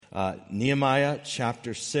Nehemiah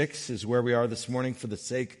chapter 6 is where we are this morning for the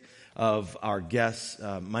sake of our guests.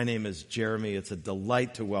 My name is Jeremy. It's a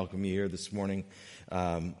delight to welcome you here this morning.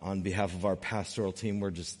 On behalf of our pastoral team,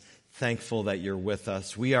 we're just thankful that you're with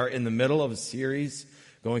us. We are in the middle of a series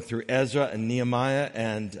going through Ezra and Nehemiah,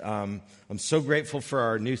 and I'm so grateful for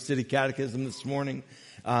our new city catechism this morning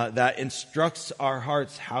that instructs our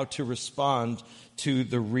hearts how to respond to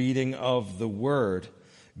the reading of the Word.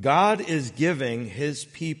 God is giving His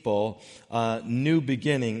people a new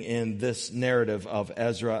beginning in this narrative of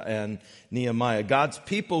Ezra and Nehemiah. God's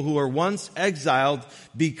people who were once exiled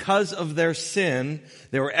because of their sin,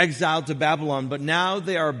 they were exiled to Babylon, but now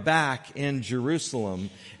they are back in Jerusalem,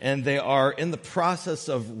 and they are in the process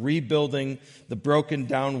of rebuilding the broken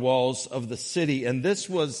down walls of the city. And this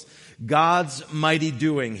was God's mighty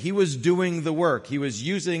doing. He was doing the work. He was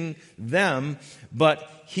using them, but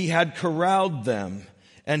He had corralled them.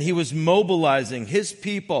 And He was mobilizing His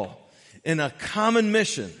people in a common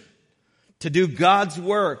mission to do God's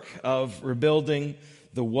work of rebuilding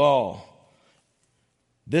the wall.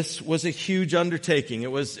 This was a huge undertaking.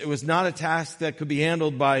 It was not a task that could be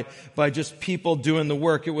handled by just people doing the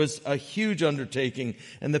work. It was a huge undertaking.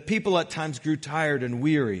 And the people at times grew tired and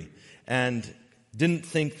weary and didn't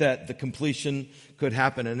think that the completion could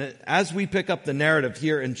happen. And as we pick up the narrative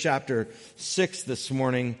here in chapter 6 this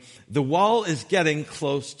morning, the wall is getting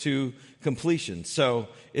close to completion. So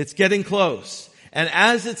it's getting close. And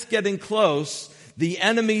as it's getting close, the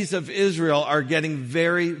enemies of Israel are getting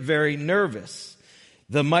very, very nervous.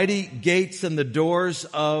 The mighty gates and the doors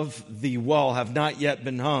of the wall have not yet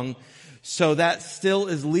been hung, so that still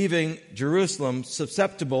is leaving Jerusalem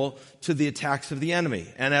susceptible to the attacks of the enemy.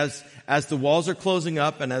 And as the walls are closing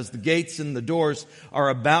up and as the gates and the doors are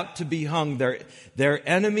about to be hung, their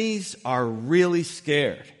enemies are really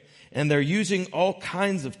scared. And they're using all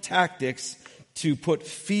kinds of tactics to put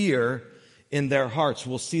fear in their hearts.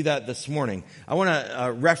 We'll see that this morning. I want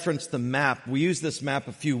to reference the map. We used this map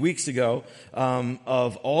a few weeks ago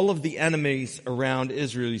of all of the enemies around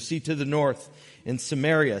Israel. You see to the north in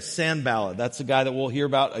Samaria, Sanballat. That's a guy that we'll hear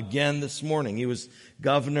about again this morning. He was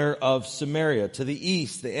governor of Samaria. To the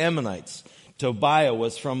east, the Ammonites. Tobiah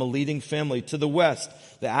was from a leading family. To the west,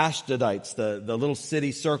 the Ashdodites, the little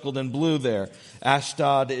city circled in blue there.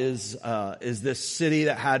 Ashdod is this city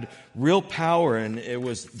that had real power, and it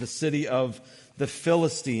was the city of the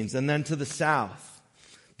Philistines. And then to the south,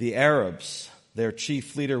 the Arabs. Their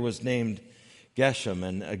chief leader was named Geshem.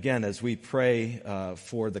 And again, as we pray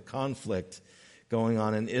for the conflict going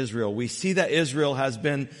on in Israel, we see that Israel has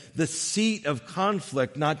been the seat of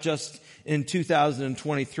conflict, not just in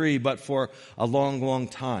 2023, but for a long, long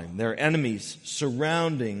time. There are enemies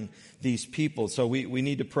surrounding these people. So we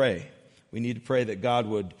need to pray. We need to pray that God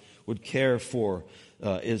would care for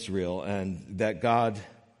Israel, and that God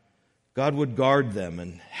would guard them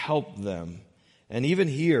and help them. And even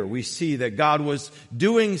here we see that God was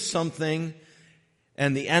doing something,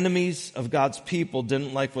 and the enemies of God's people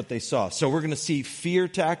didn't like what they saw. So we're going to see fear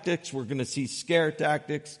tactics. We're going to see scare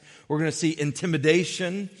tactics. We're going to see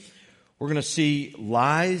intimidation. We're going to see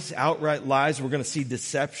lies, outright lies. We're going to see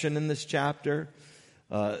deception in this chapter.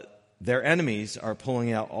 Their enemies are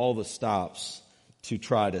pulling out all the stops to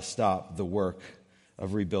try to stop the work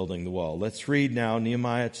of rebuilding the wall. Let's read now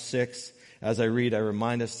Nehemiah 6. As I read, I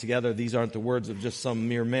remind us together, these aren't the words of just some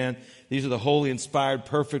mere man. These are the holy, inspired,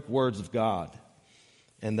 perfect words of God.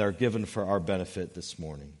 And they're given for our benefit this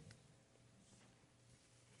morning.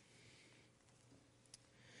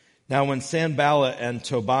 Now when Sanballat and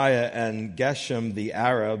Tobiah and Geshem the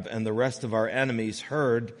Arab and the rest of our enemies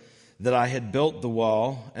heard that I had built the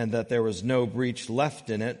wall and that there was no breach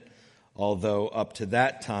left in it, although up to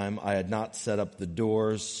that time I had not set up the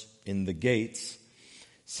doors in the gates,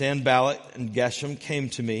 Sanballat and Geshem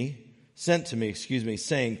sent to me,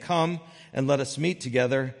 saying, "Come and let us meet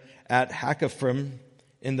together at Hakkaphrim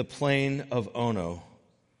in the plain of Ono."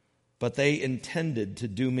 But they intended to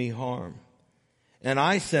do me harm. And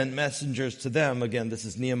I sent messengers to them. Again, this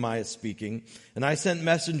is Nehemiah speaking. And I sent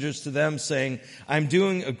messengers to them saying, "I'm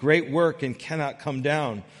doing a great work and cannot come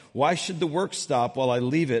down. Why should the work stop while I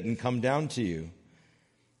leave it and come down to you?"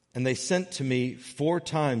 And they sent to me 4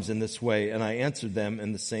 times in this way, and I answered them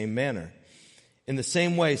in the same manner. In the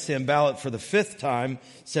same way, Sanballat for the 5th time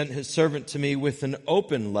sent his servant to me with an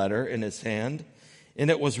open letter in his hand.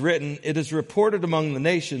 And it was written, "It is reported among the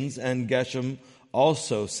nations," and Geshem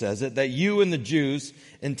also says it, "that you and the Jews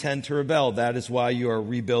intend to rebel. That is why you are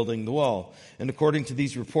rebuilding the wall. And according to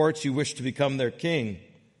these reports, you wish to become their king.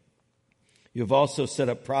 You have also set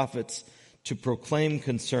up prophets to proclaim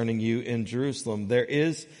concerning you in Jerusalem, there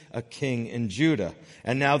is a king in Judah.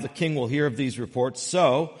 And now the king will hear of these reports.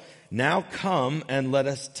 So now come and let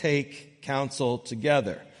us take counsel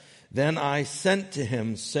together. Then I sent to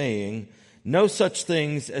him, saying, no such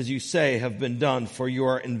things as you say have been done, for you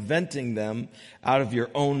are inventing them out of your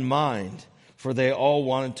own mind. For they all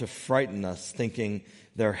wanted to frighten us, thinking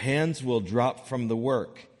their hands will drop from the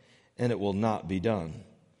work, and it will not be done.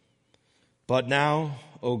 But now,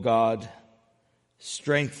 O God,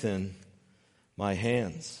 strengthen my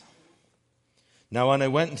hands. Now when I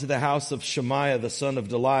went into the house of Shemaiah, the son of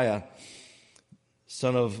Deliah,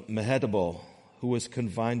 son of Mehetabel, who was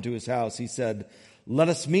confined to his house, he said, let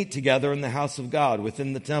us meet together in the house of God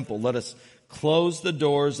within the temple. Let us close the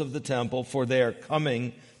doors of the temple, for they are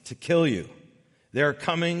coming to kill you. They are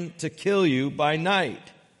coming to kill you by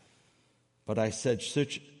night. But I said,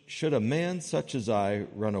 should a man such as I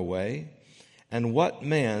run away? And what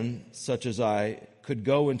man such as I could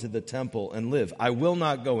go into the temple and live? I will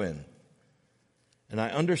not go in. And I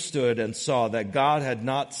understood and saw that God had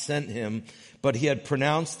not sent him, but he had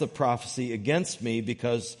pronounced the prophecy against me,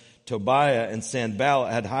 because Tobiah and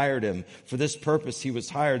Sanballat had hired him. For this purpose he was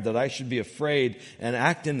hired, that I should be afraid and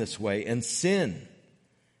act in this way and sin.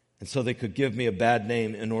 And so they could give me a bad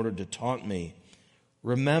name in order to taunt me.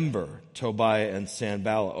 Remember Tobiah and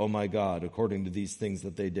Sanballat, O my God, according to these things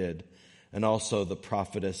that they did, and also the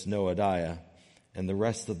prophetess Noadiah and the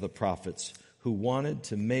rest of the prophets who wanted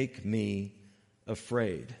to make me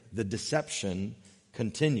afraid. The deception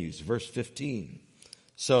continues. Verse 15.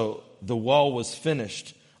 So the wall was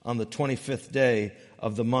finished on the 25th day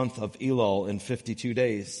of the month of Elul in 52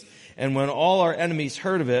 days. And when all our enemies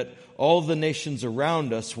heard of it, all the nations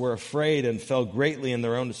around us were afraid and fell greatly in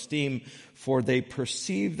their own esteem, for they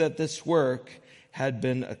perceived that this work had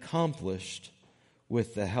been accomplished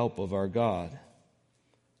with the help of our God.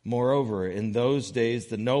 Moreover, in those days,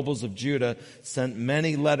 the nobles of Judah sent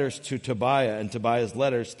many letters to Tobiah, and Tobiah's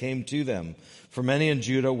letters came to them. For many in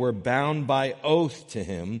Judah were bound by oath to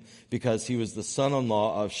him, because he was the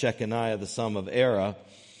son-in-law of Shechaniah, the son of Era,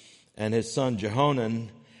 and his son Jehonan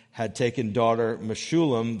had taken daughter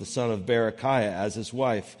Meshullam, the son of Berechiah, as his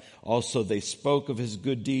wife. Also they spoke of his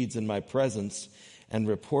good deeds in my presence and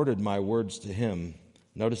reported my words to him.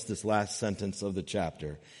 Notice this last sentence of the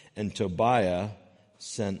chapter. And Tobiah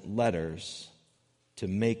sent letters to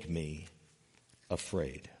make me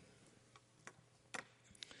afraid.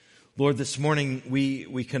 Lord, this morning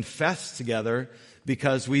we confess together,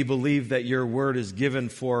 because we believe that your word is given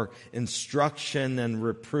for instruction and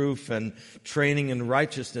reproof and training in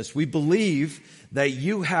righteousness. We believe that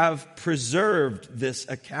you have preserved this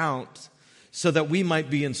account so that we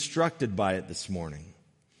might be instructed by it this morning.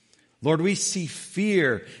 Lord, we see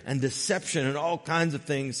fear and deception and all kinds of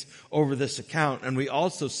things over this account. And we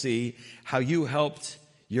also see how you helped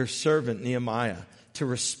your servant Nehemiah to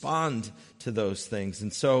respond to those things.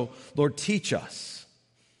 And so, Lord, teach us.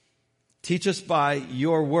 Teach us by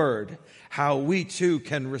your word how we too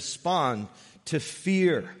can respond to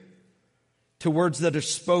fear, to words that are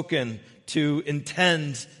spoken to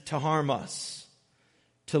intend to harm us,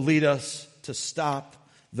 to lead us to stop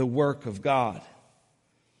the work of God.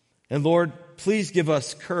 And Lord, please give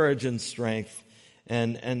us courage and strength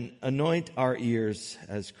and anoint our ears,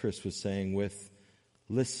 as Chris was saying, with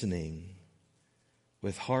listening,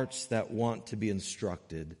 with hearts that want to be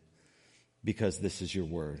instructed, because this is your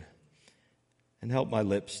word. And help my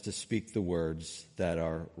lips to speak the words that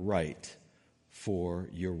are right for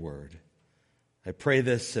your word. I pray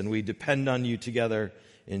this, and we depend on you together.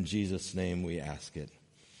 In Jesus' name we ask it.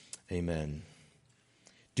 Amen.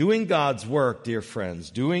 Doing God's work, dear friends,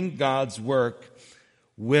 doing God's work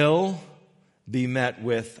will be met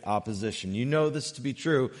with opposition. You know this to be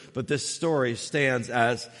true, but this story stands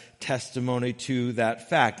as testimony to that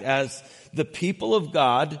fact. As the people of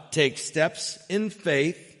God take steps in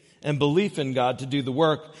faith and belief in God to do the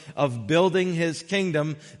work of building his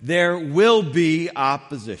kingdom, there will be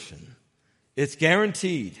opposition. It's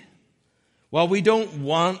guaranteed. While we don't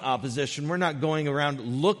want opposition, we're not going around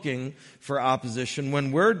looking for opposition.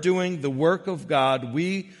 When we're doing the work of God,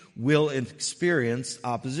 we will experience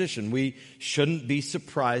opposition. We shouldn't be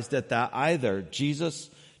surprised at that either. Jesus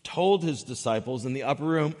told his disciples in the upper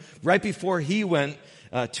room, right before he went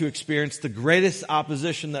to experience the greatest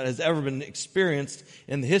opposition that has ever been experienced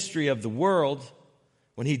in the history of the world,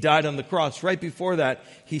 when he died on the cross, right before that,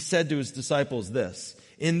 he said to his disciples this: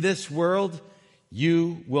 in this world,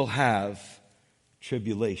 you will have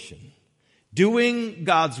tribulation. Doing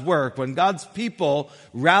God's work, when God's people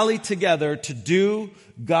rally together to do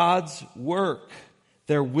God's work,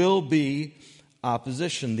 there will be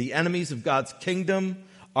opposition. The enemies of God's kingdom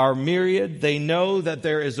are myriad. They know that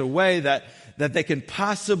there is a way that they can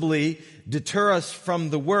possibly deter us from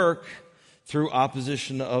the work through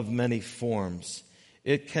opposition of many forms.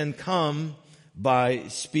 It can come by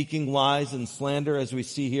speaking lies and slander, as we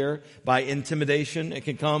see here, by intimidation. It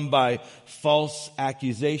can come by false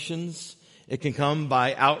accusations. It can come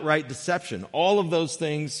by outright deception. All of those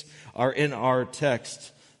things are in our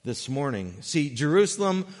text this morning. See,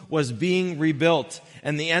 Jerusalem was being rebuilt,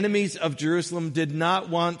 and the enemies of Jerusalem did not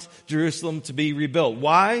want Jerusalem to be rebuilt.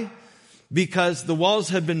 Why? Because the walls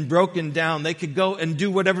had been broken down. They could go and do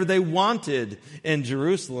whatever they wanted in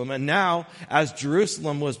Jerusalem. And now, as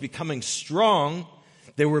Jerusalem was becoming strong,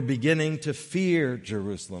 they were beginning to fear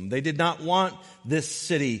Jerusalem. They did not want this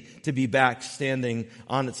city to be back standing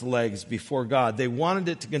on its legs before God. They wanted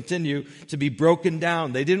it to continue to be broken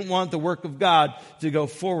down. They didn't want the work of God to go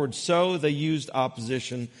forward. So they used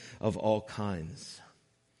opposition of all kinds.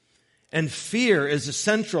 And fear is a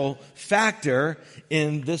central factor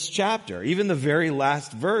in this chapter. Even the very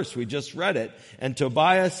last verse, we just read it. And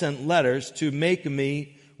Tobiah sent letters to make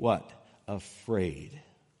me, what? Afraid.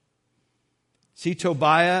 See,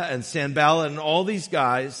 Tobiah and Sanballat and all these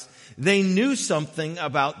guys, they knew something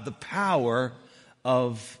about the power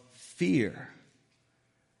of fear.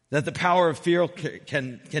 That the power of fear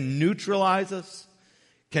can neutralize us,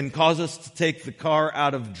 can cause us to take the car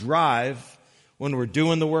out of drive when we're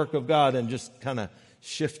doing the work of God and just kind of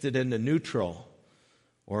shift it into neutral,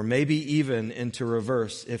 or maybe even into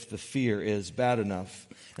reverse if the fear is bad enough.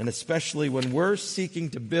 And especially when we're seeking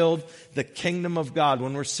to build the kingdom of God,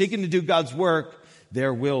 when we're seeking to do God's work,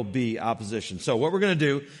 there will be opposition. So what we're going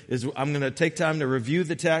to do is I'm going to take time to review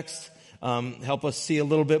the text, help us see a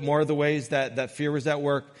little bit more of the ways that fear was at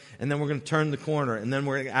work, and then we're going to turn the corner, and then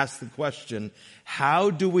we're going to ask the question, how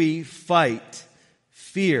do we fight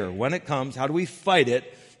fear when it comes? How do we fight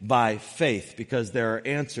it? By faith, because there are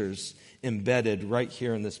answers embedded right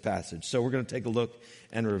here in this passage. So we're going to take a look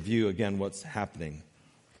and review again what's happening.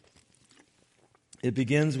 It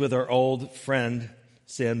begins with our old friend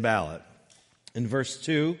Sanballat. In verse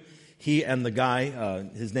 2, he and the guy,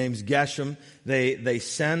 his name's Geshem, they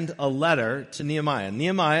send a letter to Nehemiah.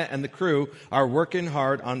 Nehemiah and the crew are working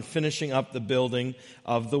hard on finishing up the building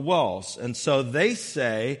of the walls. And so they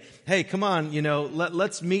say, hey, come on,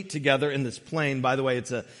 let's meet together in this plain. By the way,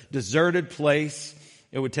 it's a deserted place.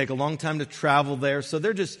 It would take a long time to travel there. So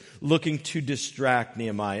they're just looking to distract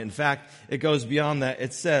Nehemiah. In fact, it goes beyond that.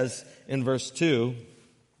 It says in verse 2,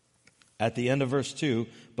 at the end of verse 2,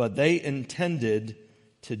 but they intended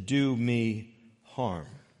to do me harm.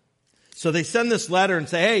 So they send this letter and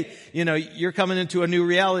say, hey, you're coming into a new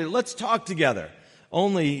reality. Let's talk together.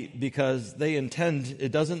 Only because they intend,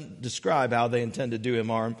 it doesn't describe how they intend to do him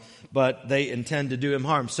harm, but they intend to do him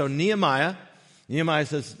harm. So Nehemiah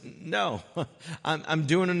says, no, I'm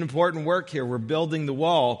doing an important work here. We're building the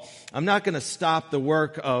wall. I'm not going to stop the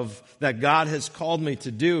work that God has called me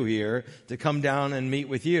to do here to come down and meet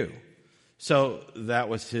with you. So that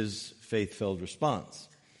was his faith-filled response.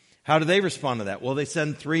 How do they respond to that? Well, they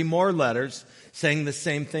send 3 more letters saying the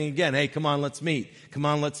same thing again. Hey, come on, let's meet. Come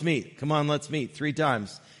on, let's meet. Come on, let's meet. 3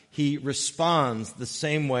 times. He responds the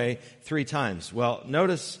same way 3 times. Well,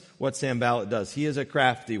 notice what Sanballat does. He is a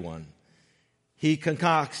crafty one. He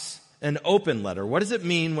concocts an open letter. What does it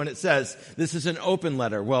mean when it says this is an open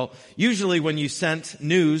letter? Well, usually when you sent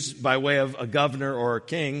news by way of a governor or a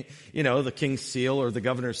king, the king's seal or the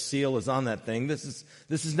governor's seal is on that thing. This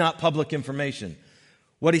is not public information.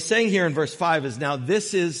 What he's saying here in verse 5 is now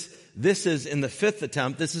this is in the 5th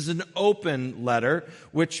attempt, this is an open letter,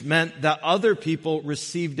 which meant that other people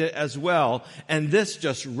received it as well. And this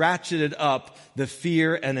just ratcheted up the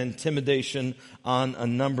fear and intimidation on a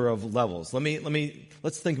number of levels.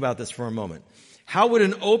 Let's think about this for a moment. How would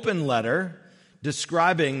an open letter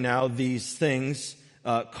describing now these things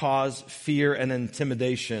cause fear and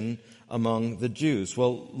intimidation among the Jews?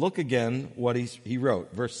 Well, look again what he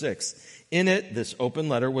wrote. Verse 6. In it, this open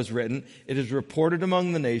letter was written, it is reported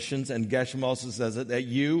among the nations, and Geshem also says it, that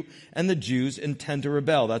you and the Jews intend to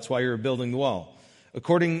rebel. That's why you're building the wall.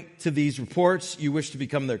 According to these reports, you wish to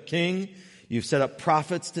become their king. You've set up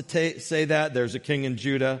prophets to say that. There's a king in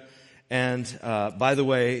Judah. And by the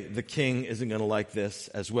way, the king isn't going to like this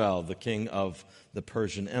as well, the king of the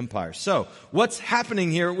Persian Empire. So what's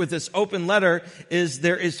happening here with this open letter is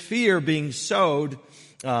there is fear being sowed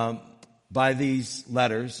by these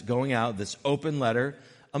letters going out, this open letter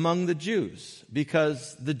among the Jews,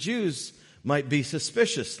 because the Jews might be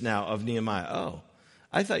suspicious now of Nehemiah. Oh,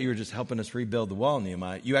 I thought you were just helping us rebuild the wall,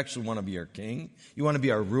 Nehemiah. You actually want to be our king? You want to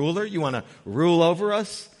be our ruler? You want to rule over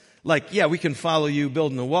us? Like, yeah, we can follow you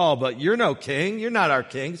building the wall, but you're no king. You're not our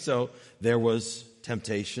king. So there was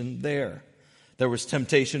temptation there. There was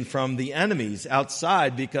temptation from the enemies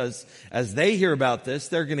outside, because as they hear about this,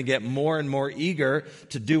 they're going to get more and more eager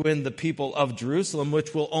to do in the people of Jerusalem,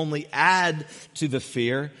 which will only add to the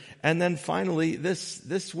fear. And then finally,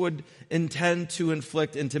 this would intend to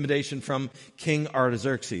inflict intimidation from King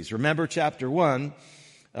Artaxerxes. Remember chapter 1,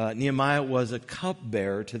 Nehemiah was a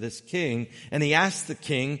cupbearer to this king, and he asked the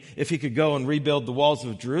king if he could go and rebuild the walls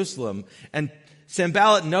of Jerusalem. And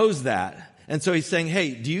Sanballat knows that. And so he's saying,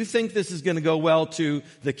 hey, do you think this is going to go well to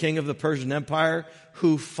the king of the Persian Empire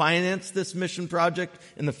who financed this mission project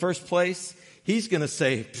in the first place? He's going to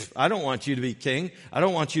say, I don't want you to be king. I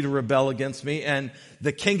don't want you to rebel against me. And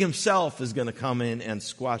the king himself is going to come in and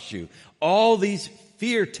squash you. All these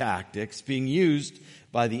fear tactics being used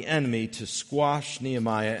by the enemy to squash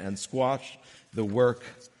Nehemiah and squash the work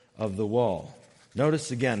of the wall.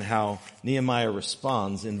 Notice again how Nehemiah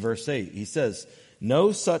responds in verse 8. He says,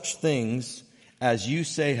 no such things as you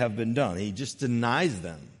say have been done. He just denies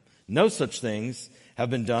them. No such things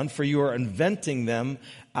have been done, for you are inventing them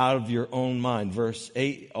out of your own mind. Verse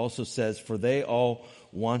 8 also says, for they all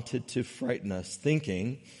wanted to frighten us,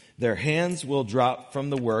 thinking their hands will drop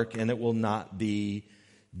from the work and it will not be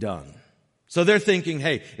done. So they're thinking,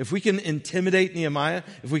 hey, if we can intimidate Nehemiah,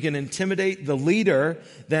 if we can intimidate the leader,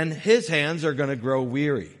 then his hands are going to grow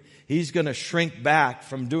weary. He's going to shrink back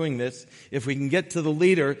from doing this. If we can get to the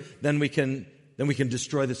leader, then we can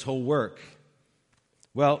destroy this whole work.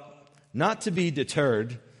 Well, not to be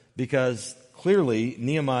deterred, because clearly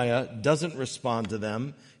Nehemiah doesn't respond to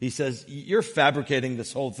them. He says, you're fabricating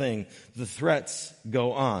this whole thing. The threats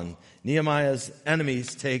go on. Nehemiah's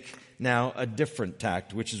enemies take now a different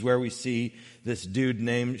tact, which is where we see this dude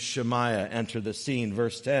named Shemaiah enter the scene.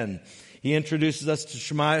 Verse 10. He introduces us to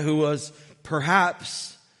Shemaiah, who was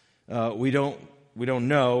perhaps, we don't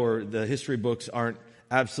know, or the history books aren't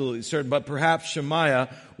absolutely certain, but perhaps Shemaiah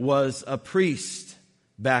was a priest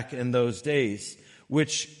back in those days,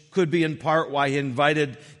 which could be in part why he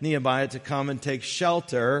invited Nehemiah to come and take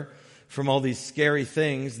shelter from all these scary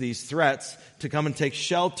things, these threats, to come and take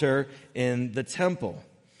shelter in the temple.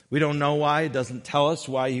 We don't know why. It doesn't tell us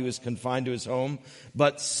why he was confined to his home,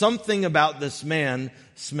 but something about this man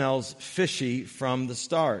smells fishy from the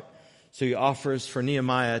start. So he offers for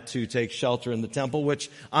Nehemiah to take shelter in the temple,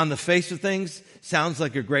 which on the face of things sounds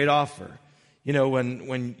like a great offer. You know,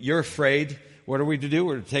 when you're afraid, what are we to do?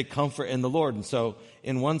 We're to take comfort in the Lord. And so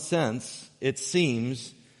in one sense, it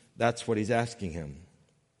seems that's what he's asking him.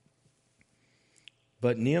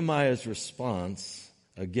 But Nehemiah's response,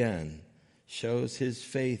 again, shows his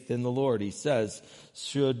faith in the Lord. He says,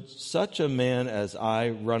 should such a man as I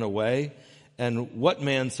run away? And what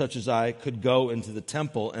man such as I could go into the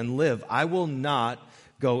temple and live? I will not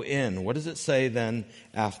go in. What does it say then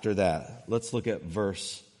after that? Let's look at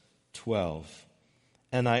verse 12.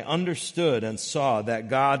 And I understood and saw that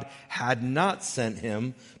God had not sent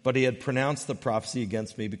him, but he had pronounced the prophecy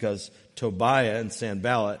against me because Tobiah and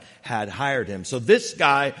Sanballat had hired him. So this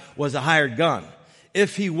guy was a hired gun.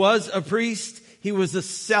 If he was a priest, he was a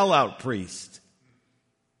sellout priest.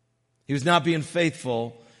 He was not being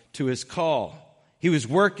faithful to his call. He was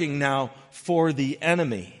working now for the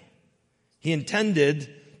enemy. He intended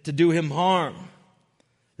to do him harm.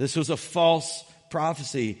 This was a false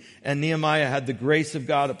prophecy, and Nehemiah had the grace of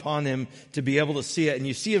God upon him to be able to see it. And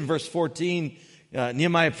you see in verse 14,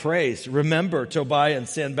 Nehemiah prays, remember Tobiah and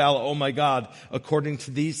Sanballat, oh my God, according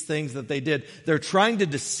to these things that they did. They're trying to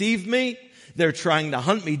deceive me. They're trying to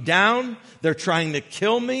hunt me down. They're trying to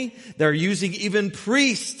kill me. They're using even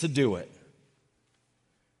priests to do it.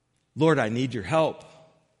 Lord, I need your help.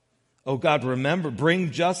 Oh God, remember,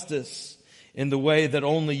 bring justice in the way that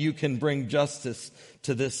only you can bring justice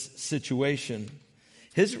to this situation.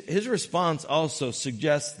 His response also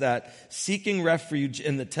suggests that seeking refuge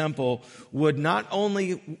in the temple would not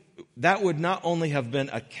only have been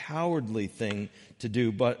a cowardly thing to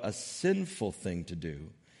do, but a sinful thing to do.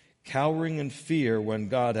 Cowering in fear when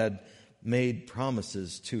God had made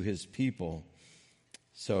promises to his people.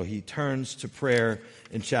 So he turns to prayer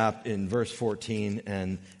in verse 14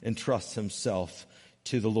 and entrusts himself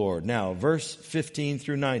to the Lord. Now, verse 15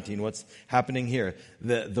 through 19, what's happening here?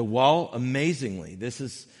 The wall, amazingly, this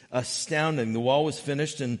is astounding. The wall was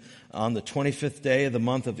finished on the 25th day of the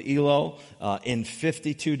month of Elul in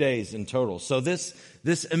 52 days in total. So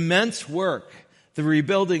this immense work, the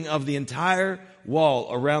rebuilding of the entire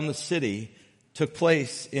wall around the city, took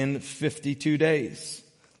place in 52 days.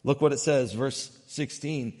 Look what it says, verse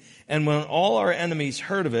 16. And when all our enemies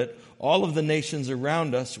heard of it, all of the nations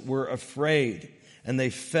around us were afraid, and they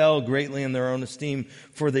fell greatly in their own esteem,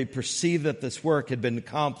 for they perceived that this work had been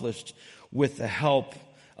accomplished with the help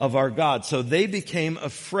of our God. So they became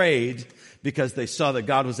afraid because they saw that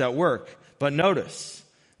God was at work. But notice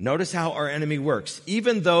how our enemy works.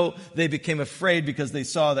 Even though they became afraid because they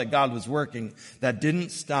saw that God was working, that didn't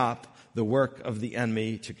stop the work of the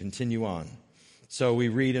enemy to continue on. So we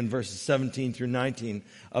read in verses 17 through 19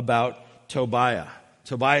 about Tobiah.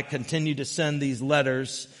 Tobiah continued to send these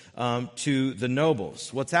letters to the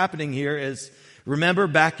nobles. What's happening here is, remember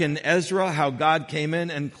back in Ezra how God came in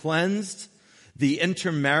and cleansed the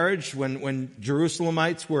intermarriage when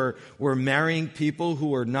Jerusalemites were marrying people who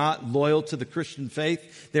were not loyal to the Christian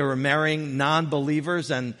faith. They were marrying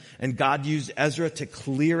non-believers, and God used Ezra to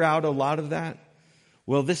clear out a lot of that.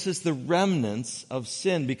 Well, this is the remnants of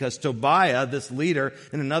sin, because Tobiah, this leader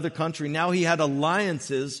in another country, now he had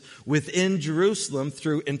alliances within Jerusalem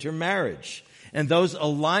through intermarriage. And those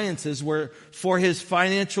alliances were for his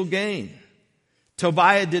financial gain.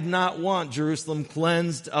 Tobiah did not want Jerusalem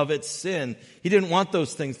cleansed of its sin. He didn't want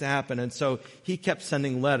those things to happen. And so he kept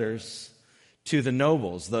sending letters to the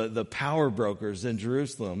nobles, the power brokers in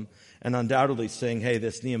Jerusalem, and undoubtedly saying, hey,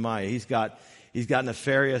 this Nehemiah, he's got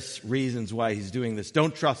nefarious reasons why he's doing this.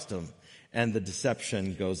 Don't trust him. And the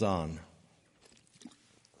deception goes on.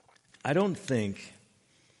 I don't think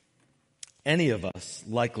any of us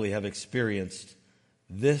likely have experienced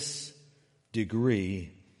this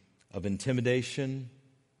degree of intimidation,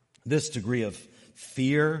 this degree of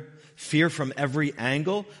fear from every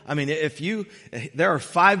angle. I mean, there are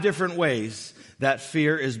 5 different ways that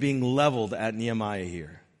fear is being leveled at Nehemiah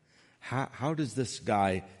here. How does this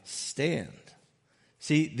guy stand?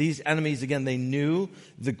 See, these enemies, again, they knew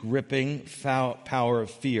the gripping power of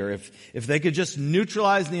fear. If they could just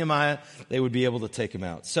neutralize Nehemiah, they would be able to take him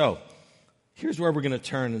out. So, here's where we're going to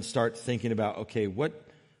turn and start thinking about, okay, what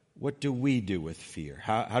do we do with fear?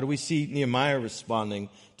 How do we see Nehemiah responding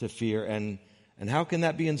to fear? And how can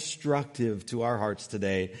that be instructive to our hearts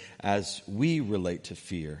today as we relate to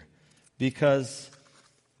fear? Because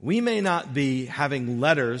we may not be having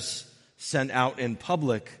letters sent out in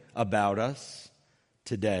public about us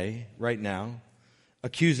today, right now,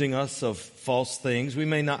 accusing us of false things. We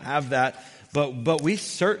may not have that, but we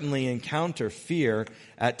certainly encounter fear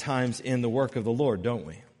at times in the work of the Lord, don't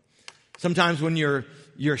we? Sometimes when you're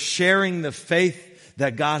sharing the faith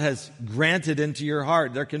that God has granted into your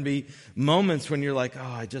heart, there can be moments when you're like, oh,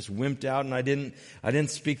 I just wimped out and I didn't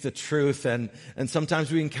speak the truth. And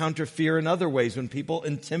sometimes we encounter fear in other ways, when people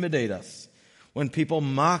intimidate us, when people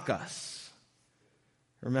mock us.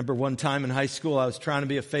 I remember one time in high school, I was trying to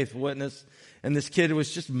be a faithful witness, and this kid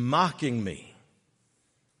was just mocking me.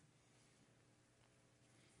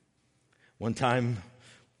 One time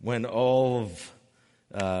when all of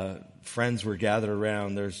friends were gathered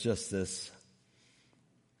around, there's just this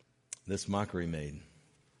mockery made.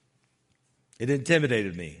 It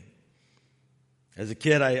intimidated me. As a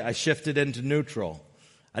kid, I shifted into neutral.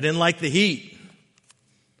 I didn't like the heat.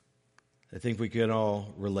 I think we can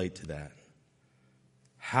all relate to that.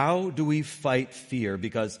 How do we fight fear?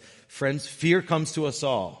 Because, friends, fear comes to us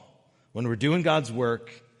all. When we're doing God's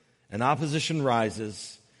work and opposition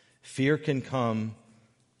rises, fear can come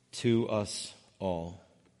to us all.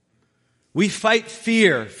 We fight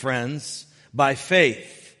fear, friends, by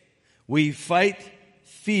faith. We fight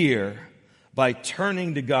fear by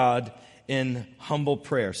turning to God in humble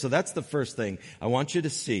prayer. So that's the first thing I want you to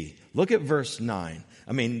see. Look at verse 9.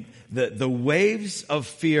 I mean, the waves of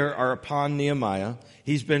fear are upon Nehemiah.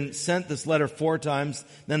 He's been sent this letter 4 times,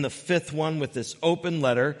 then the 5th one with this open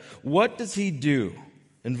letter. What does he do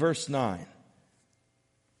in verse 9?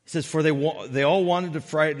 He says, for they all wanted to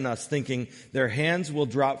frighten us, thinking their hands will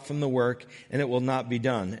drop from the work and it will not be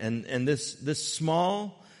done. And this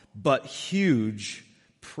small but huge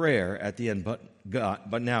prayer at the end,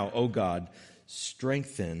 but now, O God,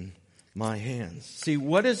 strengthen my hands. See,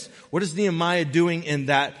 what is Nehemiah doing in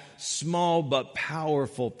that small but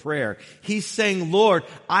powerful prayer? He's saying, Lord,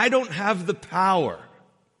 I don't have the power.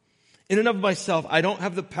 In and of myself, I don't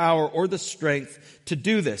have the power or the strength to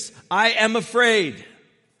do this. I am afraid.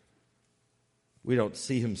 We don't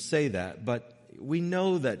see him say that, but we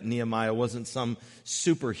know that Nehemiah wasn't some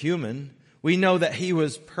superhuman. We know that he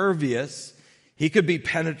was pervious. He could be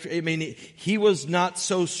penetrated. I mean, he was not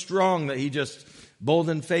so strong that he just bold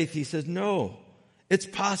in faith. He says, no, it's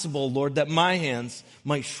possible, Lord, that my hands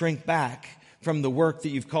might shrink back from the work that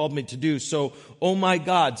you've called me to do. So, oh my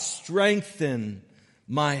God, strengthen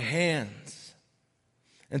my hands.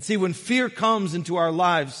 And see, when fear comes into our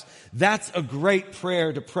lives, that's a great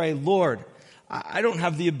prayer to pray, Lord, I don't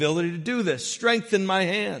have the ability to do this. Strengthen my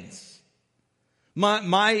hands.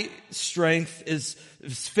 My strength is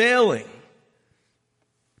failing.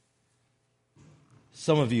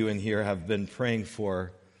 Some of you in here have been praying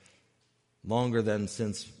for longer than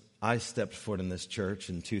since I stepped foot in this church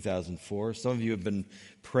in 2004. Some of you have been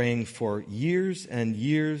praying for years and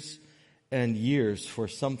years and years for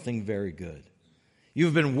something very good.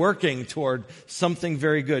 You've been working toward something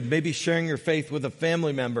very good, maybe sharing your faith with a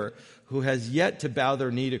family member who has yet to bow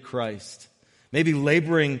their knee to Christ. Maybe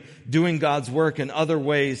laboring, doing God's work in other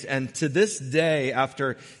ways. And to this day,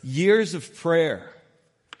 after years of prayer,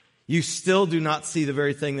 you still do not see the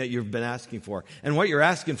very thing that you've been asking for. And what you're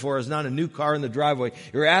asking for is not a new car in the driveway.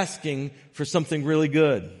 You're asking for something really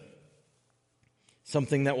good.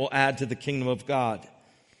 Something that will add to the kingdom of God.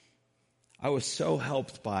 I was so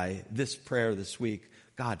helped by this prayer this week.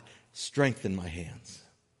 God, strengthen my hands.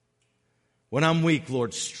 When I'm weak,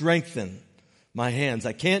 Lord, strengthen my hands.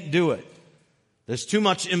 I can't do it. There's too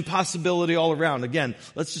much impossibility all around. Again,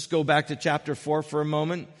 let's just go back to chapter 4 for a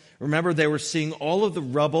moment. Remember, they were seeing all of the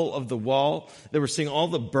rubble of the wall. They were seeing all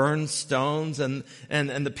the burned stones, and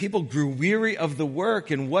the people grew weary of the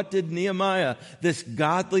work. And what did Nehemiah, this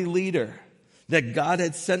godly leader that God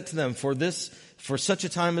had sent to them for such a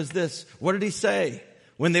time as this, what did he say?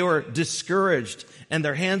 When they were discouraged and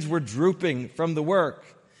their hands were drooping from the work,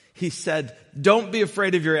 he said, don't be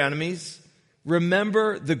afraid of your enemies.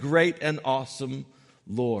 Remember the great and awesome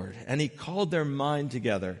Lord. And he called their mind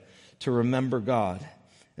together to remember God.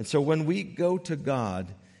 And so when we go to God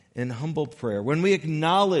in humble prayer, when we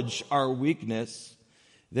acknowledge our weakness,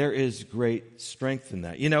 there is great strength in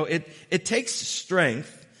that. You know, it takes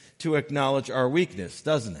strength to acknowledge our weakness,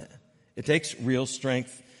 doesn't it? It takes real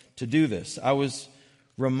strength to do this. I was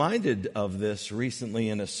reminded of this recently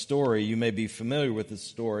in a story. You may be familiar with this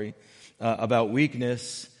story about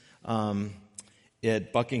weakness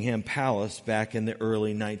at Buckingham Palace back in the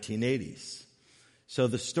early 1980s. So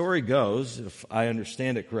the story goes, if I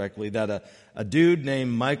understand it correctly, that a dude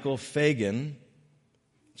named Michael Fagan,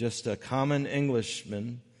 just a common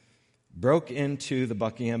Englishman, broke into the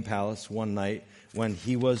Buckingham Palace one night when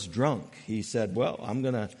he was drunk. He said, well, I'm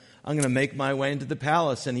going to make my way into the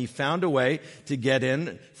palace. And he found a way to get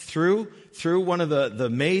in through one of the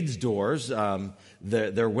maid's doors.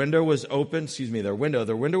 Their window was open. Their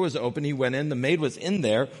window was open. He went in. The maid was in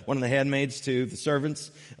there, one of the handmaids to the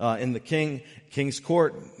servants in the king's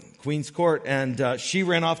court, queen's court, and she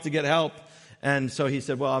ran off to get help. And so he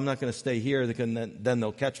said, well, I'm not going to stay here, then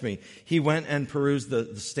they'll catch me. He went and perused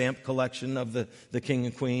the stamp collection of the king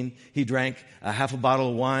and queen. He drank half a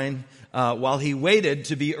bottle of wine while he waited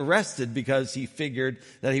to be arrested because he figured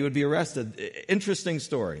that he would be arrested. Interesting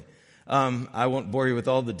story. I won't bore you with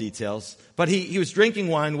all the details, but he was drinking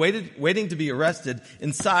wine, waiting to be arrested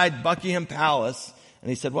inside Buckingham Palace.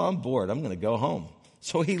 And he said, well, I'm bored. I'm going to go home.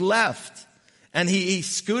 So he left. And he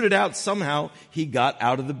scooted out somehow. He got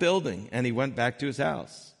out of the building and he went back to his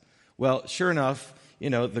house. Well, sure enough,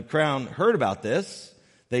 the crown heard about this.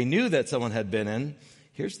 They knew that someone had been in.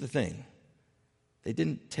 Here's the thing. They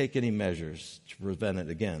didn't take any measures to prevent it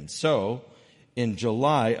again. So in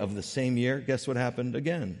July of the same year, guess what happened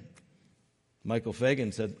again? Michael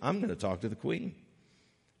Fagan said, I'm going to talk to the queen.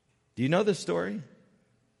 Do you know this story?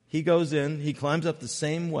 He goes in, he climbs up the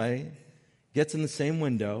same way, gets in the same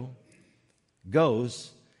window,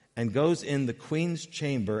 goes in the queen's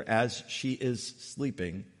chamber as she is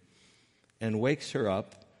sleeping and wakes her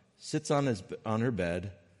up, sits on her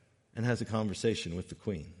bed, and has a conversation with the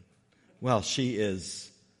queen. Well, she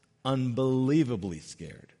is unbelievably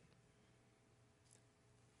scared.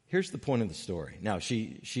 Here's the point of the story. Now,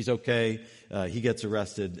 she's okay. He gets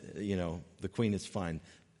arrested. The queen is fine.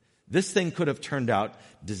 This thing could have turned out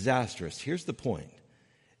disastrous. Here's the point.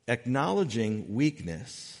 Acknowledging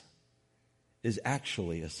weakness is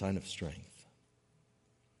actually a sign of strength.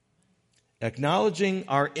 Acknowledging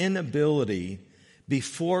our inability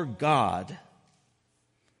before God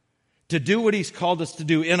to do what He's called us to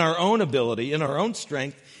do in our own ability, in our own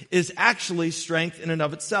strength, is actually strength in and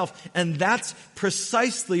of itself. And that's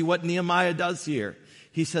precisely what Nehemiah does here.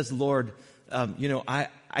 He says, Lord, I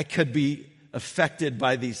could be affected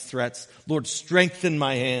by these threats. Lord, strengthen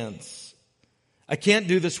my hands. I can't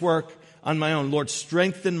do this work on my own. Lord,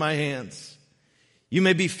 strengthen my hands. You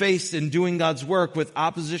may be faced in doing God's work with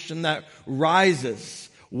opposition that rises.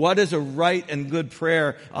 What is a right and good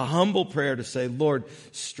prayer, a humble prayer to say, Lord,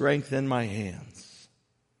 strengthen my hands.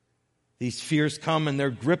 These fears come and they're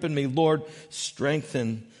gripping me. Lord,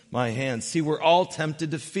 strengthen my hands. See, we're all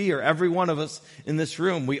tempted to fear. Every one of us in this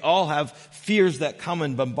room, we all have fears that come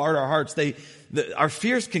and bombard our hearts. Our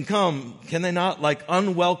fears can come, can they not, like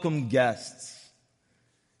unwelcome guests.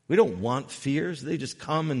 We don't want fears. They just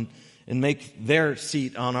come and make their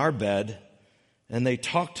seat on our bed, and they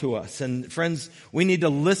talk to us. And friends, we need to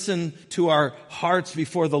listen to our hearts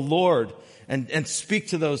before the Lord and speak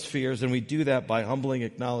to those fears. And we do that by humbling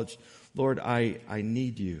acknowledge, Lord, I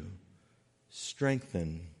need you.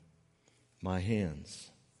 Strengthen my hands.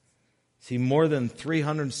 See, more than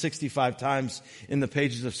 365 times in the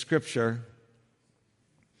pages of Scripture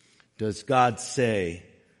does God say,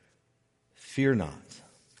 fear not.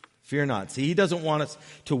 Fear not. See, he doesn't want us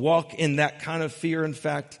to walk in that kind of fear. In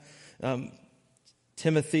fact,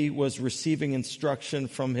 Timothy was receiving instruction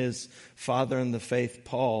from his father in the faith,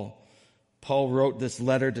 Paul. Paul wrote this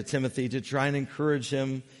letter to Timothy to try and encourage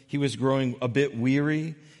him. He was growing a bit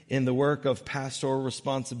weary in the work of pastoral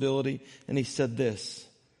responsibility. And he said this,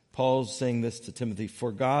 Paul's saying this to Timothy,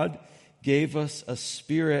 for God gave us a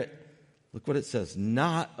spirit, look what it says,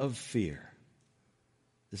 not of fear.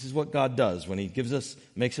 This is what God does when he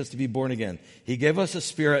makes us to be born again. He gave us a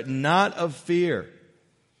spirit not of fear,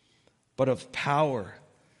 but of power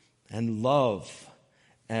and love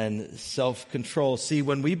and self-control. See,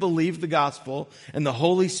 when we believe the gospel and the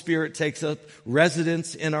Holy Spirit takes up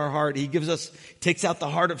residence in our heart, he takes out the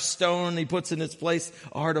heart of stone, he puts in its place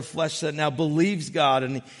a heart of flesh that now believes God.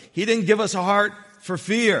 And he didn't give us a heart for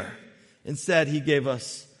fear. Instead, he gave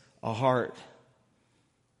us a heart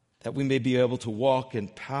that we may be able to walk in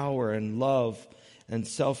power and love and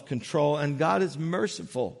self-control. And God is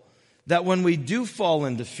merciful that when we do fall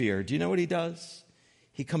into fear, do you know what he does?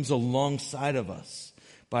 He comes alongside of us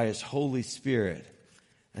by his Holy Spirit.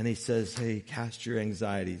 And he says, hey, cast your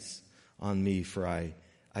anxieties on me, for I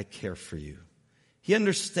care for you. He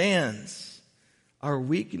understands our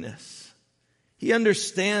weakness. He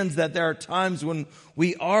understands that there are times when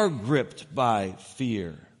we are gripped by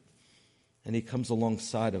fear. And he comes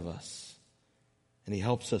alongside of us. And he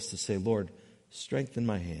helps us to say, Lord, strengthen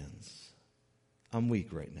my hands. I'm weak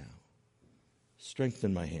right now.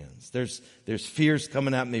 Strengthen my hands. There's fears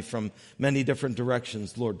coming at me from many different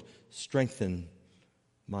directions. Lord, strengthen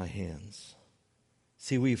my hands.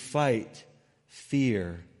 See, we fight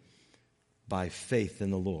fear by faith in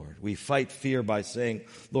the Lord. We fight fear by saying,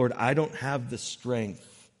 Lord, I don't have the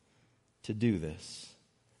strength to do this.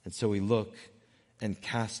 And so we look and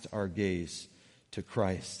cast our gaze to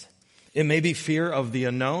Christ. It may be fear of the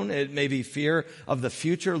unknown. It may be fear of the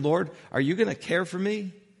future. Lord, are you going to care for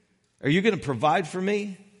me? Are you going to provide for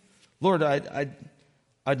me? Lord,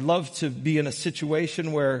 I'd love to be in a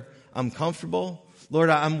situation where I'm comfortable. Lord,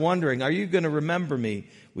 I'm wondering, are you going to remember me?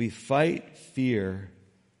 We fight fear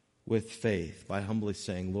with faith by humbly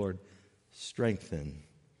saying, Lord, strengthen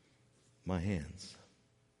my hands.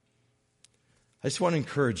 I just want to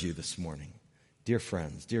encourage you this morning, dear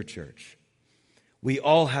friends, dear church. We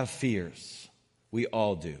all have fears. We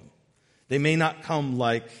all do. They may not come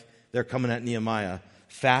like they're coming at Nehemiah,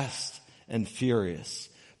 fast and furious.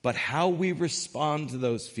 But how we respond to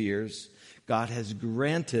those fears, God has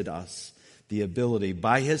granted us the ability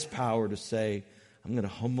by his power to say, I'm going to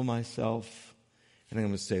humble myself and I'm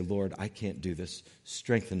going to say, Lord, I can't do this.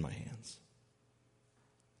 Strengthen my hands.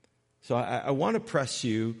 So I want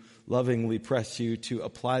to lovingly press you to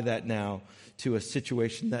apply that now to a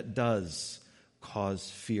situation that does cause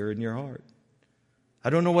fear in your heart. I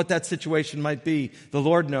don't know what that situation might be. The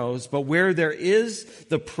Lord knows. But where there is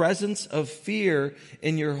the presence of fear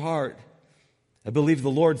in your heart, I believe the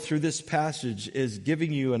Lord, through this passage, is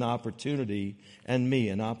giving you an opportunity, and me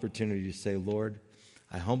an opportunity to say, Lord,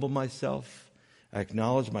 I humble myself. I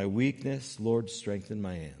acknowledge my weakness. Lord, strengthen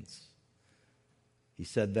my hands. He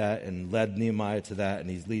said that and led Nehemiah to that, and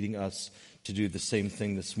he's leading us to do the same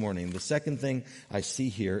thing this morning. The second thing I see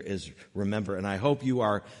here is remember, and I hope you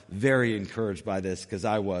are very encouraged by this, because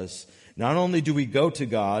I was. Not only do we go to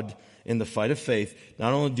God in the fight of faith,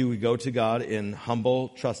 not only do we go to God in humble,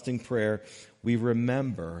 trusting prayer, we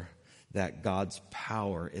remember that God's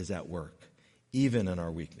power is at work, even in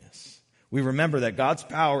our weakness. We remember that God's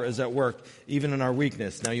power is at work, even in our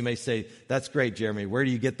weakness. Now you may say, that's great, Jeremy. Where do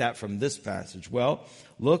you get that from this passage? Well,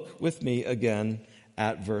 look with me again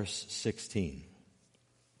at verse 16.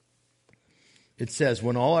 It says,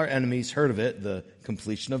 when all our enemies heard of it, the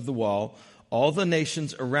completion of the wall, all the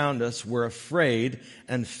nations around us were afraid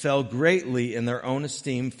and fell greatly in their own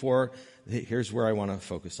esteem. For, here's where I want to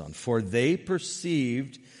focus on. For they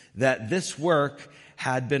perceived that this work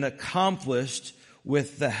had been accomplished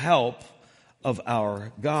with the help of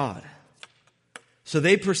our God. So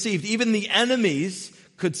they perceived, even the enemies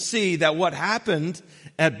could see that what happened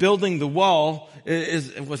at building the wall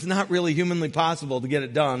was not really humanly possible to get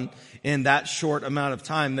it done in that short amount of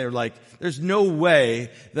time. They're like, there's no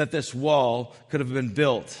way that this wall could have been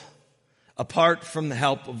built apart from the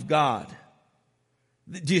help of God.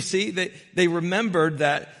 Do you see? They remembered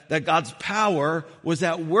that God's power was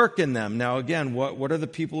at work in them. Now again, what are the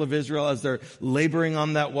people of Israel as they're laboring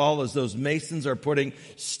on that wall, as those masons are putting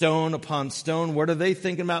stone upon stone? What are they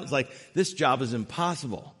thinking about? It's like, this job is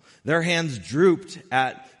impossible. Their hands drooped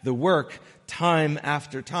at the work time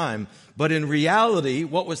after time. But in reality,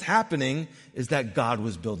 what was happening is that God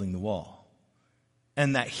was building the wall.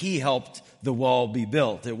 And that He helped the wall be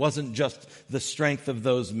built. It wasn't just the strength of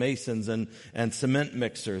those masons and cement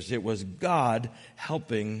mixers. It was God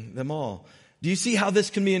helping them all. Do you see how this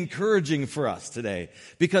can be encouraging for us today?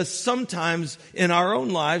 Because sometimes in our own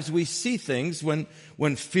lives we see things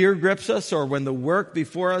when fear grips us or when the work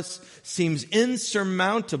before us seems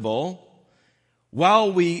insurmountable.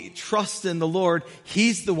 While we trust in the Lord,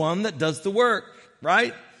 He's the one that does the work,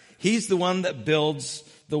 right? He's the one that builds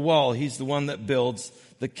the wall. He's the one that builds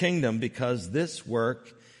the kingdom, because this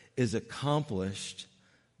work is accomplished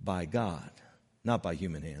by God, not by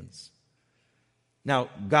human hands. Now,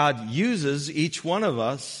 God uses each one of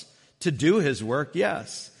us to do His work,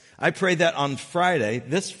 yes. I pray that on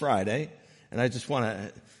this Friday, and I just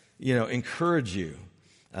want to, encourage you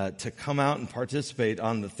to come out and participate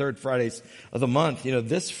on the third Fridays of the month.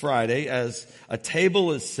 This Friday, as a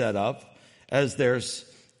table is set up, as there's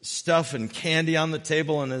stuff and candy on the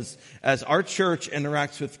table, and as our church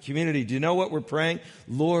interacts with the community, do you know what we're praying?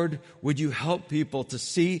 Lord, would you help people to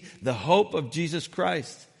see the hope of Jesus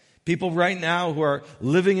Christ? People right now who are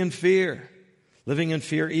living in fear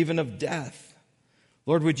even of death.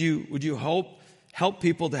 Lord, would you help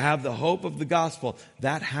people to have the hope of the gospel?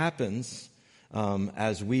 That happens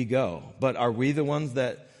as we go. But are we the ones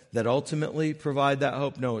that ultimately provide that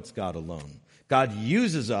hope? No, it's God alone. God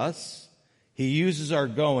uses us. He uses our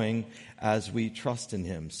going as we trust in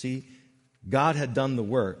Him. See, God had done the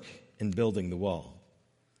work in building the wall.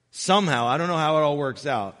 Somehow, I don't know how it all works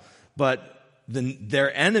out, but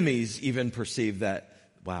their enemies even perceive that,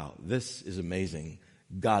 wow, this is amazing.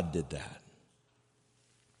 God did that.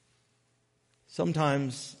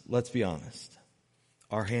 Sometimes, let's be honest,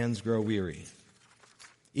 our hands grow weary.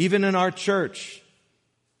 Even in our church,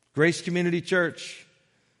 Grace Community Church,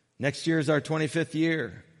 next year is our 25th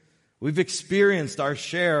year. We've experienced our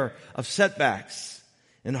share of setbacks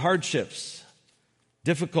and hardships,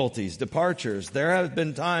 difficulties, departures. There have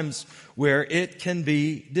been times where it can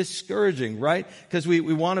be discouraging, right? Because we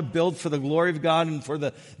want to build for the glory of God and for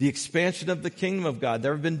the expansion of the kingdom of God.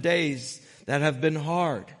 There have been days that have been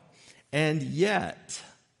hard. And yet,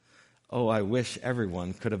 I wish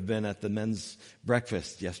everyone could have been at the men's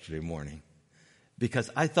breakfast yesterday morning, because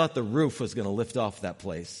I thought the roof was going to lift off that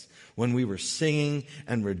place when we were singing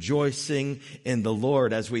and rejoicing in the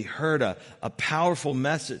Lord, as we heard a powerful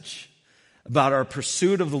message about our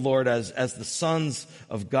pursuit of the Lord as the sons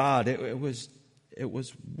of God. It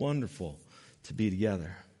was wonderful to be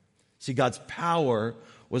together. See, God's power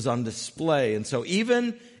was on display. And so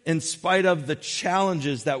even in spite of the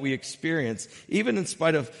challenges that we experience, even in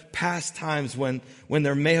spite of past times when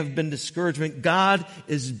there may have been discouragement, God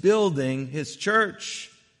is building His church.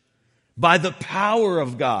 By the power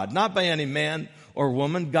of God, not by any man or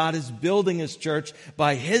woman. God is building His church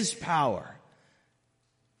by His power.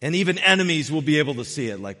 And even enemies will be able to see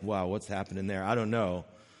it, like, wow, what's happening there? I don't know.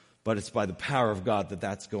 But it's by the power of God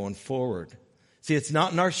that's going forward. See, it's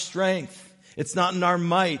not in our strength. It's not in our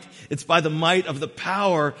might. It's by the might of the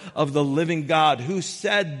power of the living God, who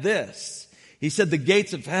said this. He said, the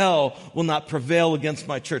gates of hell will not prevail against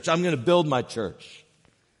my church. I'm going to build my church.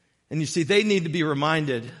 And you see, they need to be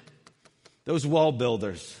reminded. Those wall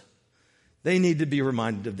builders, they need to be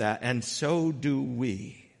reminded of that, and so do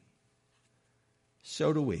we.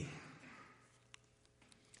 So do we.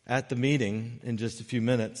 At the meeting, in just a few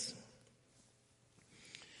minutes,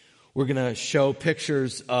 we're going to show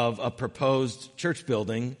pictures of a proposed church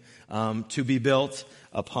building to be built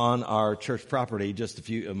upon our church property just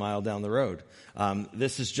a mile down the road.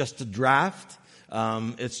 This is just a draft.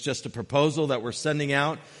 It's just a proposal that we're sending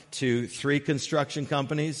out to 3 construction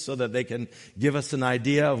companies so that they can give us an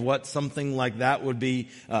idea of what something like that would be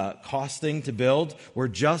costing to build. We're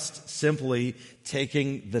just simply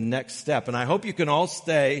taking the next step. And I hope you can all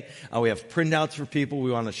stay. We have printouts for people.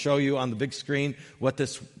 We want to show you on the big screen what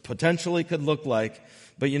this potentially could look like.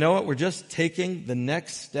 But you know what? We're just taking the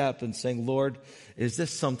next step and saying, Lord, is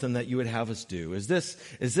this something that you would have us do? Is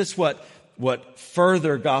this what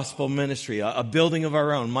further gospel ministry, a building of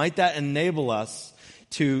our own, might that enable us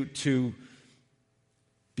to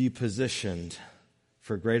be positioned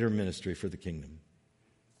for greater ministry for the kingdom?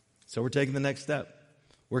 So we're taking the next step.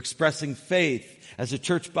 We're expressing faith as a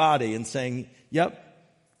church body and saying, yep,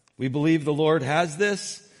 we believe the Lord has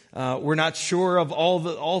this. We're not sure of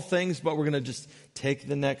all things, but we're going to just take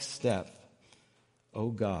the next step. Oh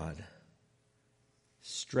God,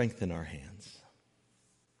 strengthen our hands.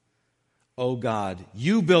 Oh God,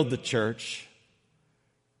 you build the church.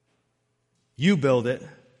 You build it,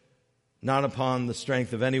 not upon the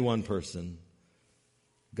strength of any one person.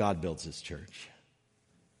 God builds his church.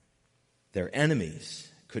 Their enemies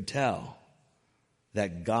could tell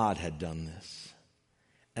that God had done this.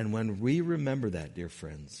 And when we remember that, dear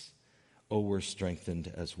friends, we're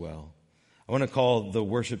strengthened as well. I want to call the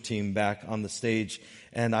worship team back on the stage,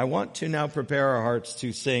 and I want to now prepare our hearts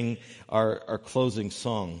to sing our closing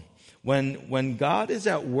song. When God is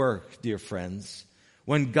at work, dear friends,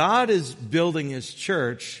 when God is building his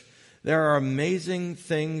church, there are amazing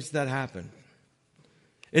things that happen.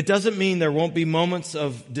 It doesn't mean there won't be moments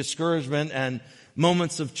of discouragement and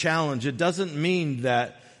moments of challenge. It doesn't mean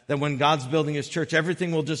that when God's building his church,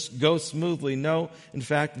 everything will just go smoothly. No, in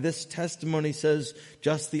fact, this testimony says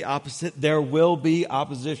just the opposite. There will be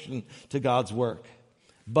opposition to God's work.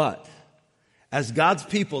 But as God's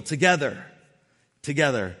people together,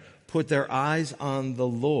 put their eyes on the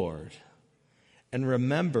Lord and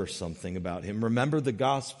remember something about him. Remember the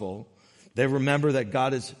gospel. They remember that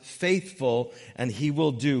God is faithful and he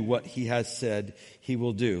will do what he has said he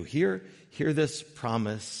will do. Hear this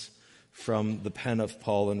promise from the pen of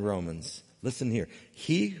Paul in Romans. Listen here.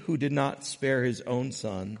 He who did not spare his own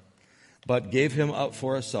son, but gave him up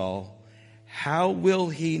for us all, how will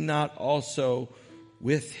he not also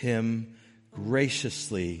with him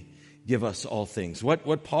graciously give us all things?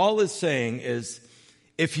 What Paul is saying is,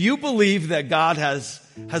 if you believe that God has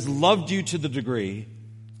loved you to the degree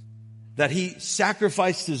that he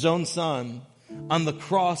sacrificed his own son on the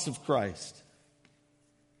cross of Christ,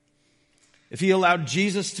 if he allowed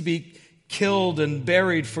Jesus to be killed and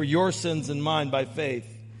buried for your sins and mine by faith,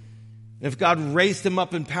 if God raised him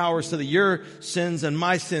up in power so that your sins and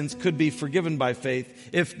my sins could be forgiven by faith,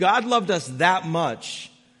 if God loved us that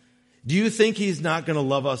much, do you think he's not going to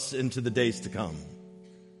love us into the days to come?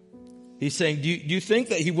 He's saying, do you think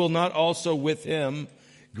that he will not also with him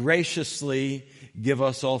graciously give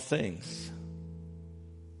us all things?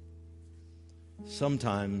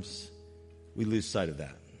 Sometimes we lose sight of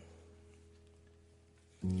that.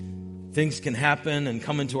 Things can happen and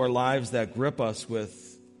come into our lives that grip us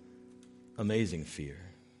with amazing fear.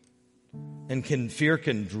 And fear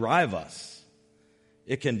can drive us.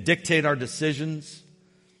 It can dictate our decisions.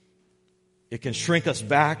 It can shrink us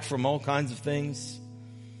back from all kinds of things.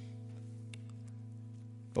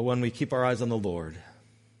 But when we keep our eyes on the Lord,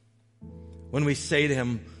 when we say to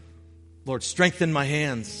him, Lord, strengthen my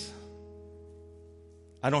hands.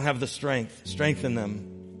 I don't have the strength. Strengthen them.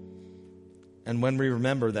 And when we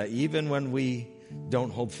remember that even when we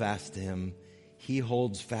don't hold fast to him, he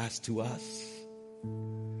holds fast to us,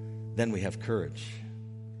 then we have courage.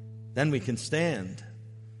 Then we can stand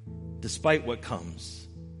despite what comes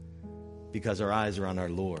because our eyes are on our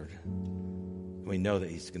Lord. We know that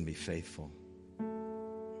he's going to be faithful.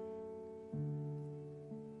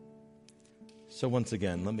 So once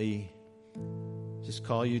again, let me just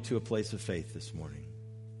call you to a place of faith this morning.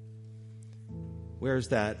 Where's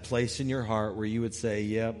that place in your heart where you would say,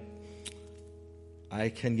 yep, I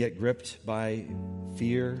can get gripped by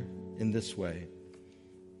fear in this way?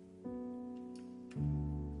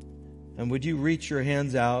 And would you reach your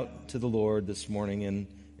hands out to the Lord this morning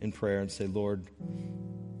in prayer and say, Lord,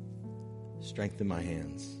 strengthen my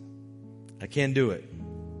hands. I can't do it.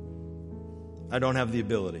 I don't have the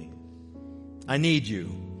ability. I need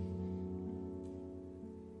you.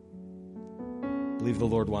 I believe the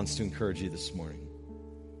Lord wants to encourage you this morning.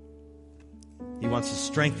 He wants to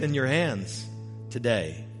strengthen your hands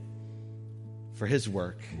today for his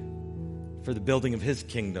work, for the building of his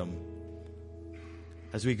kingdom.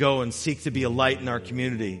 As we go and seek to be a light in our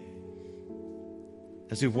community,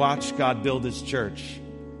 as we watch God build his church,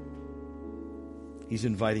 he's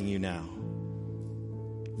inviting you now.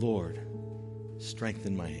 Lord,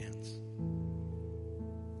 strengthen my hands.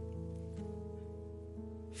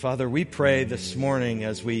 Father, we pray this morning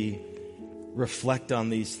as we reflect on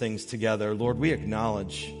these things together. Lord, we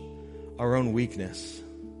acknowledge our own weakness.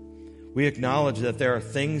 We acknowledge that there are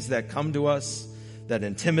things that come to us that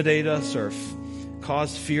intimidate us or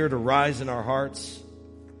cause fear to rise in our hearts.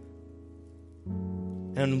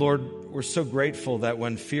 And Lord, we're so grateful that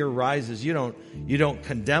when fear rises, you don't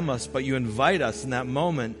condemn us, but you invite us in that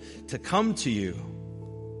moment to come to you.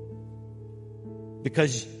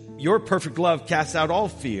 Because your perfect love casts out all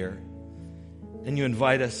fear, and you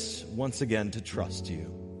invite us once again to trust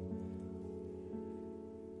you.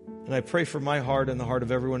 And I pray for my heart and the heart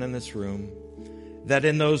of everyone in this room that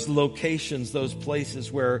in those locations, those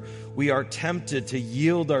places where we are tempted to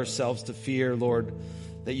yield ourselves to fear, Lord,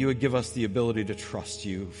 that you would give us the ability to trust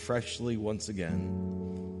you freshly once again.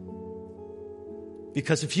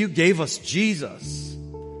 Because if you gave us Jesus,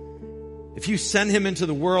 if you sent him into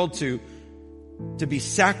the world to be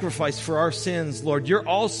sacrificed for our sins, Lord, you're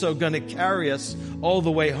also going to carry us all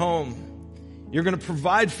the way home. You're going to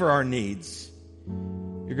provide for our needs.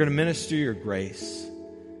 You're going to minister your grace.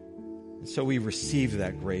 And so we receive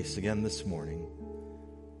that grace again this morning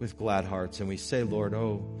with glad hearts. And we say, Lord,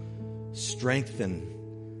 oh,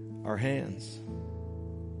 strengthen our hands.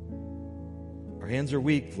 Our hands are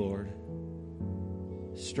weak, Lord.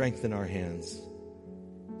 Strengthen our hands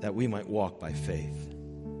that we might walk by faith.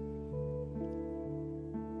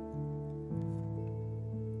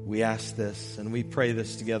 We ask this and we pray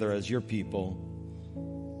this together as your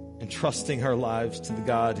people, entrusting our lives to the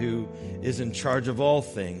God who is in charge of all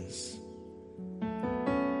things.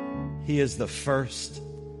 He is the first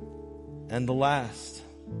and the last,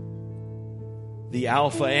 the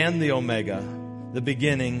Alpha and the Omega, the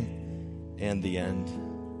beginning and the end.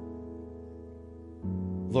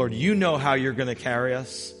 Lord, you know how you're going to carry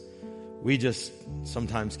us. We just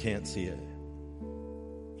sometimes can't see it.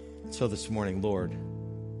 So this morning, Lord,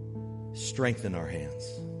 strengthen our hands.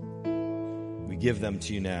 We give them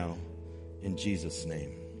to you now in Jesus'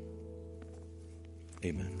 name.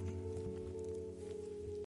 Amen.